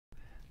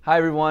Hi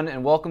everyone,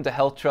 and welcome to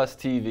Health Trust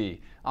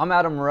TV. I'm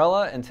Adam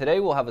Morrella, and today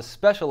we'll have a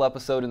special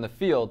episode in the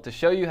field to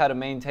show you how to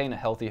maintain a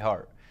healthy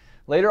heart.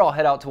 Later I'll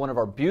head out to one of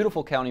our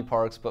beautiful county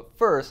parks, but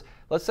first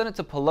let's send it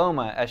to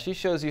Paloma as she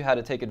shows you how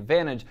to take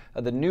advantage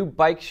of the new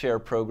bike share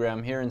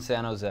program here in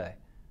San Jose.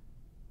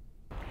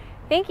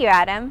 Thank you,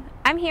 Adam.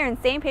 I'm here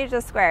in St. Pedro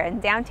Square in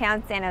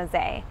downtown San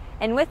Jose,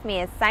 and with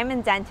me is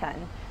Simon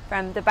Denton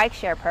from the bike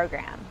share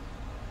program.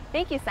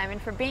 Thank you, Simon,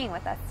 for being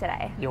with us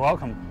today. You're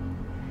welcome.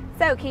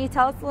 So, can you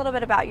tell us a little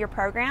bit about your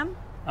program?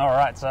 All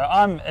right, so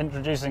I'm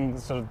introducing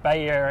sort of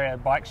Bay Area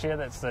Bike Share.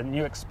 That's the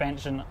new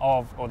expansion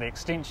of, or the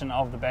extension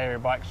of the Bay Area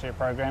Bike Share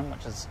program,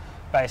 which is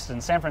based in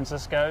San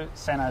Francisco,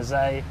 San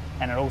Jose,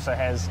 and it also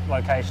has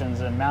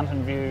locations in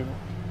Mountain View,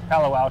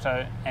 Palo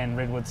Alto, and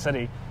Redwood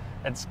City.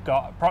 It's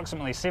got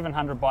approximately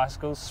 700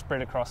 bicycles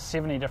spread across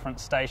 70 different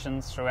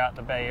stations throughout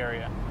the Bay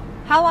Area.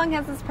 How long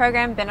has this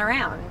program been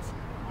around?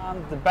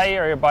 The Bay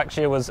Area Bike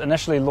Share was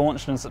initially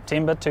launched in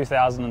September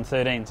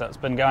 2013, so it's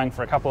been going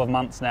for a couple of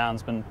months now and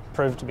it's been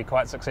proved to be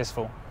quite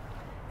successful.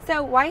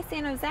 So why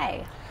San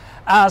Jose?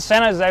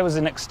 San Jose was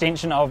an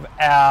extension of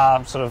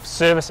our sort of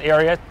service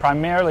area,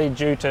 primarily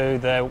due to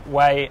the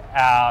way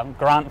our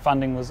grant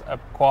funding was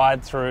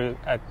acquired through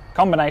a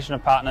combination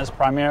of partners,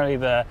 primarily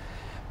the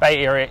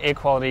Bay Area Air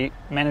Quality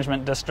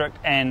Management District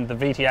and the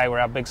VTA were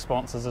our big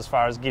sponsors as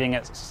far as getting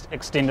it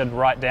extended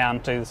right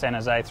down to San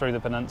Jose through the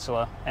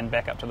peninsula and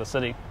back up to the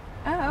city.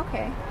 Oh,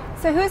 okay.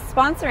 So who's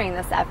sponsoring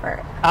this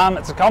effort?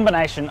 It's a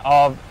combination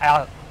of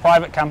our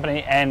private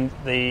company and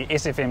the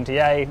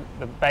SFMTA,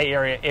 the Bay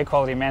Area Air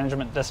Quality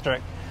Management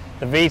District,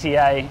 the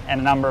VTA,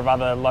 and a number of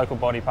other local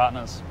body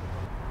partners.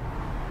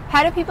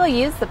 How do people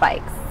use the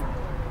bikes?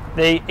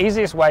 The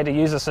easiest way to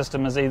use the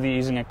system is either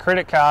using a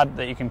credit card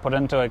that you can put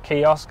into a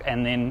kiosk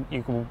and then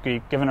you will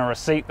be given a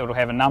receipt that will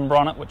have a number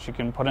on it which you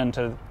can put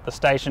into the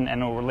station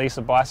and it will release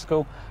a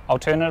bicycle.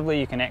 Alternatively,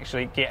 you can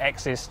actually get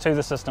access to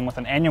the system with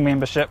an annual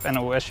membership and it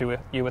will issue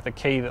you with a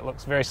key that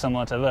looks very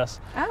similar to this.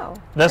 Oh,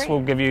 this great.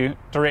 will give you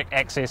direct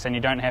access and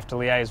you don't have to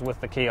liaise with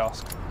the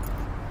kiosk.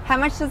 How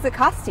much does it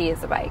cost to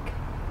use a bike?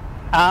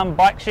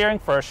 Bike sharing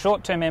for a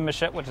short-term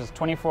membership, which is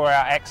 24-hour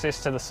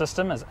access to the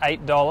system, is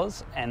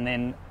 $8, and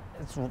then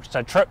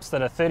so trips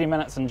that are 30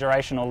 minutes in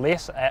duration or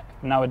less at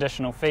no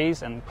additional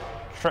fees, and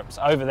trips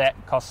over that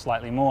cost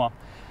slightly more.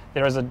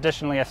 There is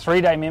additionally a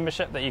 3-day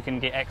membership that you can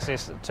get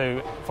access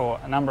to for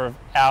a number of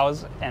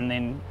hours, and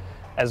then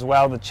as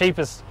well the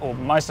cheapest or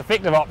most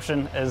effective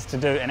option is to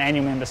do an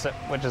annual membership,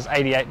 which is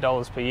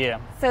 $88 per year.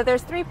 So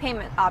there's 3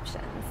 payment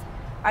options.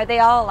 Are they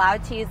all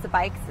allowed to use the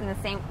bikes in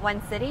the same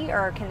one city,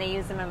 or can they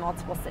use them in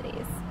multiple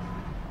cities?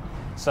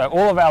 So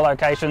all of our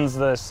locations,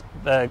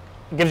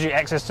 gives you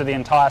access to the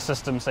entire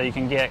system, so you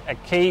can get a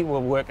key,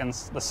 will work in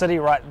the city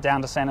right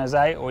down to San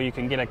Jose, or you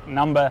can get a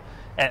number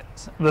at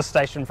this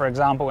station, for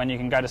example, and you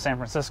can go to San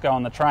Francisco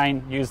on the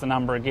train, use the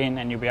number again,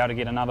 and you'll be able to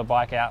get another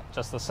bike out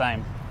just the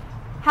same.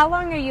 How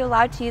long are you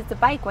allowed to use the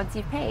bike once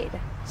you've paid?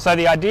 So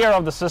the idea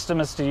of the system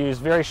is to use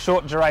very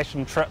short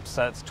duration trips,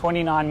 so it's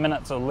 29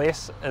 minutes or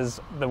less is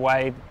the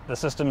way the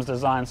system's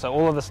designed. So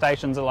all of the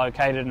stations are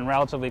located in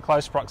relatively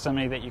close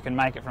proximity that you can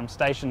make it from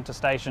station to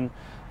station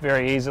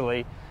very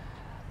easily.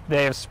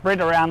 They're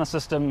spread around the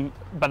system,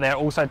 but they're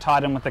also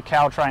tied in with the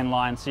Caltrain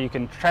line, so you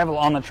can travel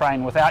on the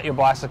train without your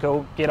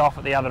bicycle, get off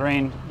at the other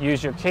end,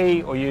 use your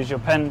key or use your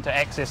PIN to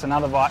access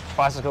another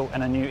bicycle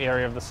in a new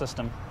area of the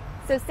system.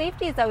 So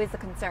safety is always a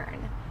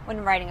concern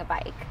when riding a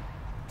bike.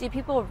 Do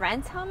people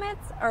rent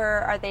helmets, or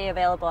are they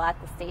available at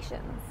the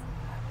stations?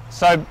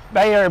 So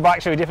Bay Area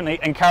Bike Share, we definitely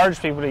encourage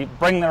people to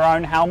bring their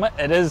own helmet.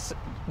 It is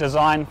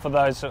designed for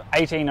those who are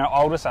 18 or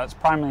older, so it's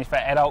primarily for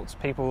adults,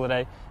 people that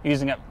are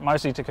using it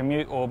mostly to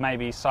commute or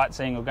maybe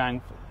sightseeing or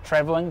going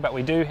travelling. But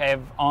we do have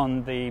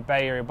on the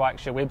Bay Area Bike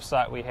Share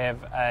website, we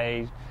have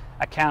a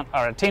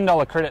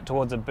 $10 credit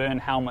towards a burn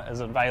helmet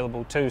is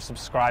available to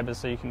subscribers,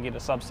 so you can get a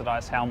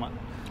subsidised helmet.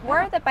 Where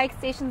are the bike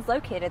stations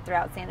located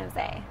throughout San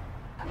Jose?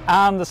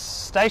 The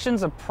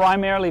stations are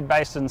primarily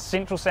based in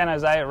central San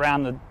Jose,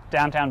 around the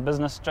downtown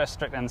business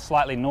district, and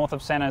slightly north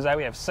of San Jose.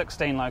 We have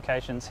 16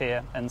 locations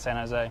here in San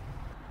Jose.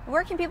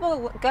 Where can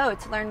people go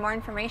to learn more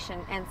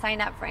information and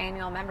sign up for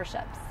annual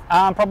memberships?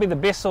 Probably the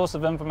best source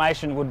of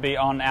information would be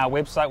on our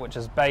website, which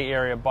is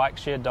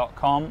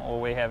bayareabikeshare.com,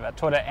 or we have a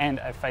Twitter and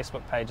a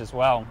Facebook page as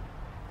well.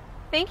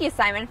 Thank you,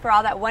 Simon, for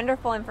all that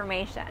wonderful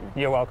information.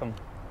 You're welcome.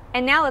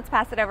 And now let's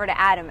pass it over to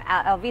Adam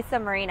at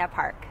Alviso Marina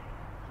Park.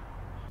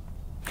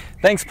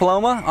 Thanks,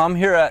 Paloma. I'm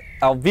here at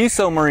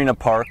Alviso Marina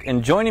Park,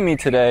 and joining me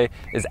today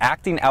is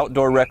Acting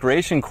Outdoor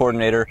Recreation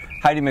Coordinator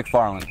Heidi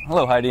McFarland.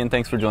 Hello, Heidi, and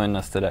thanks for joining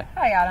us today.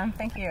 Hi, Adam.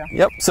 Thank you.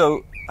 Yep.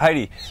 So,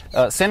 Heidi,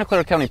 Santa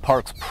Clara County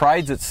Parks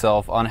prides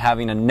itself on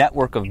having a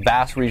network of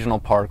vast regional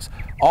parks,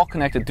 all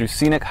connected through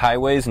scenic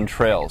highways and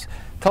trails.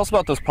 Tell us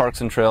about those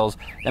parks and trails,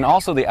 and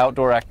also the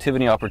outdoor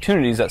activity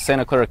opportunities that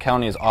Santa Clara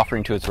County is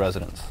offering to its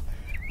residents.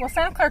 Well,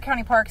 Santa Clara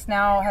County Parks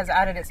now has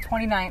added its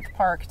 29th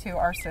park to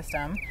our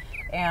system.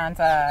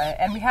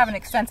 And we have an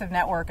extensive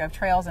network of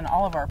trails in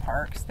all of our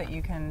parks that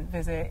you can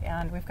visit,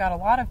 and we've got a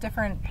lot of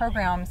different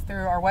programs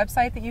through our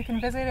website that you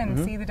can visit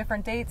and see the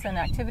different dates and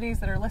activities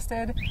that are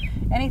listed.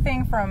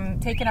 Anything from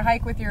taking a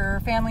hike with your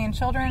family and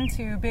children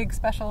to big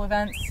special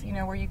events, you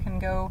know, where you can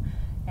go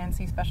and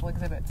see special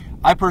exhibits.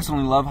 I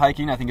personally love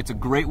hiking. I think it's a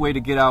great way to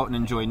get out and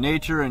enjoy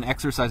nature and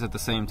exercise at the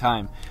same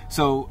time.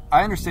 So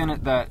I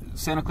understand that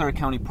Santa Clara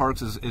County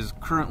Parks is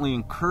currently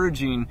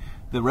encouraging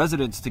the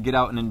residents to get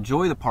out and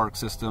enjoy the park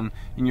system,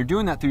 and you're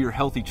doing that through your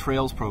Healthy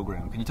Trails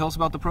program. Can you tell us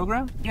about the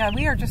program? Yeah,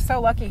 we are just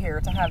so lucky here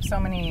to have so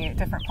many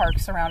different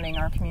parks surrounding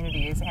our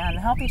communities, and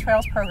the Healthy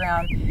Trails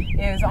program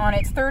is on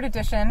its 3rd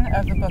edition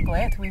of the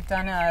booklet. We've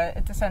done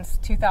it since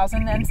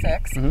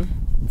 2006.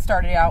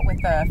 Started out with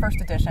the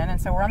 1st edition,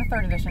 and so we're on the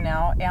 3rd edition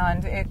now,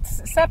 and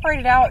it's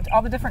separated out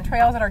all the different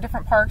trails at our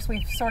different parks.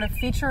 We've sort of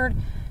featured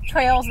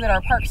trails that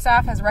our park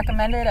staff has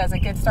recommended as a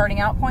good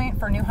starting out point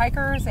for new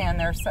hikers, and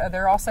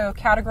they're also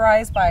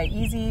categorized by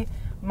easy,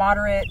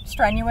 moderate,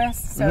 strenuous,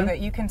 so that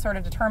you can sort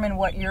of determine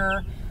what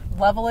your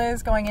level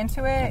is going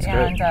into it,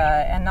 and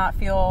not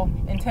feel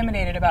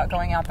intimidated about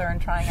going out there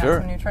and trying out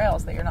some new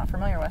trails that you're not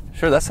familiar with.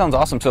 Sure, that sounds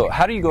awesome. So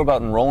how do you go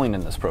about enrolling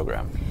in this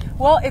program?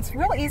 Well, it's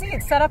real easy.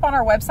 It's set up on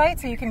our website,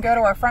 so you can go to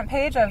our front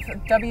page of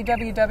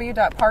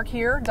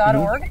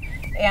www.parkhere.org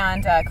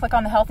and click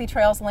on the Healthy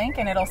Trails link,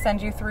 and it'll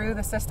send you through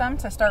the system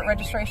to start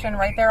registration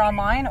right there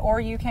online.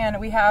 Or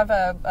we have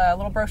a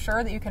little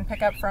brochure that you can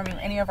pick up from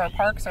any of our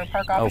parks or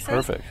park offices. Oh,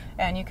 perfect.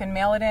 And you can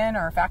mail it in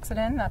or fax it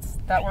in.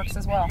 That works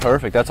as well.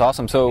 Perfect. That's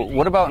awesome. So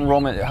what about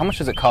enrollment? How much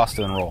does it cost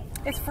to enroll?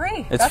 It's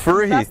free. It's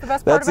free. That's the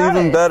best part about it.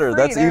 Even better.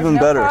 That's even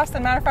better. There's no cost. As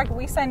a matter of fact,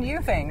 we send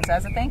you things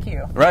as a thank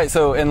you. Right.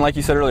 So, and like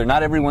you said earlier,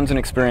 not everyone's an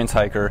experienced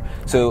hiker.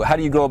 So how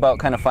do you go about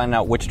kind of finding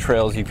out which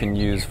trails you can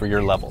use for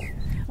your level?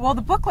 Well,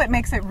 the booklet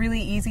makes it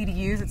really easy to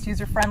use. It's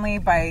user-friendly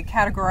by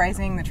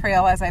categorizing the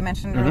trail, as I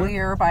mentioned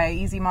earlier, by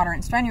easy, moderate,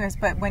 and strenuous.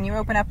 But when you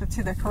open up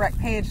to the correct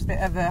page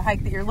of the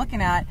hike that you're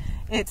looking at,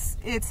 it's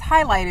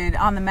highlighted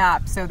on the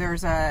map, so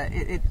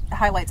it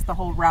highlights the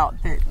whole route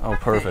that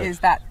is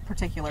that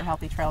particular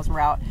Healthy Trails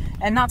route.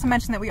 And not to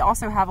mention that we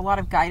also have a lot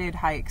of guided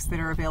hikes that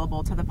are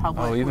available to the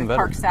public with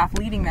park staff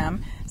leading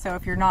them. So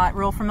if you're not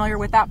real familiar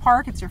with that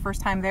park, it's your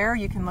first time there,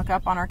 you can look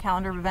up on our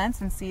calendar of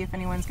events and see if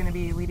anyone's going to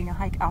be leading a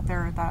hike out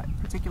there at that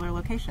particular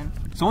location.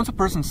 So once a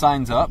person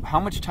signs up, how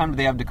much time do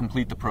they have to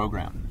complete the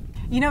program?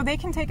 You know, they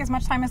can take as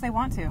much time as they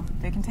want to.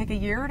 They can take a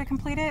year to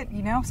complete it.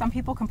 You know, some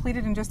people complete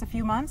it in just a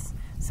few months.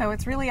 So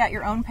it's really at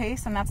your own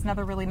pace, and that's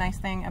another really nice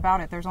thing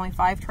about it. There's only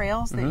 5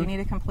 trails that you need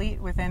to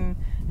complete within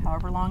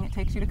however long it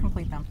takes you to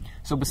complete them.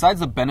 So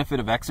besides the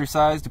benefit of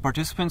exercise, do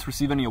participants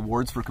receive any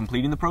awards for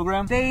completing the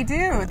program? They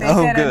do. They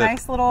get a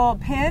nice little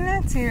pin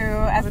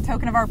as a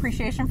token of our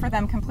appreciation for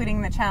them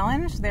completing the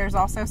challenge. There's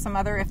also some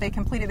other, if they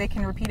complete it, they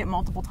can repeat it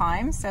multiple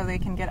times, so they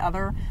can get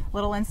other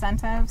little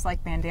incentives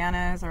like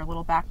bandanas or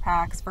little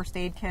backpacks, first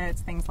aid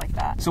kits, things like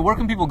that. So where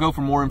can people go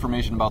for more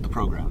information about the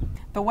program?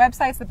 The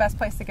website's the best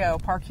place to go,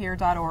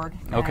 parkhere.org.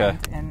 Okay.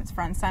 And it's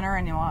front and center,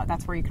 and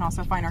that's where you can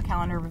also find our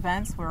calendar of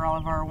events where all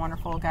of our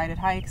wonderful guided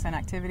hikes and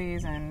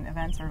activities and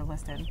events are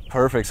listed.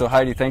 Perfect. So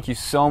Heidi, thank you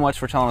so much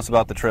for telling us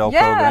about the trail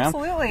program. Yeah,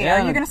 absolutely.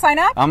 Are you going to sign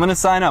up? I'm going to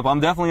sign up. I'm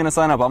definitely going to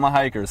sign up. I'm a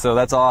hiker, so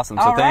that's awesome.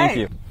 So thank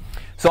you.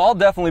 So I'll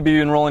definitely be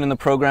enrolling in the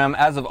program,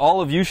 as of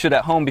all of you should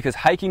at home, because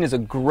hiking is a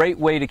great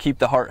way to keep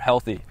the heart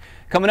healthy.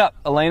 Coming up,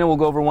 Elena will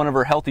go over one of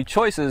her healthy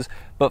choices,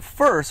 but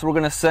first we're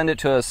going to send it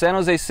to a San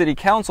Jose City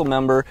Council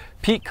member,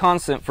 Pete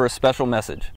Constant, for a special message.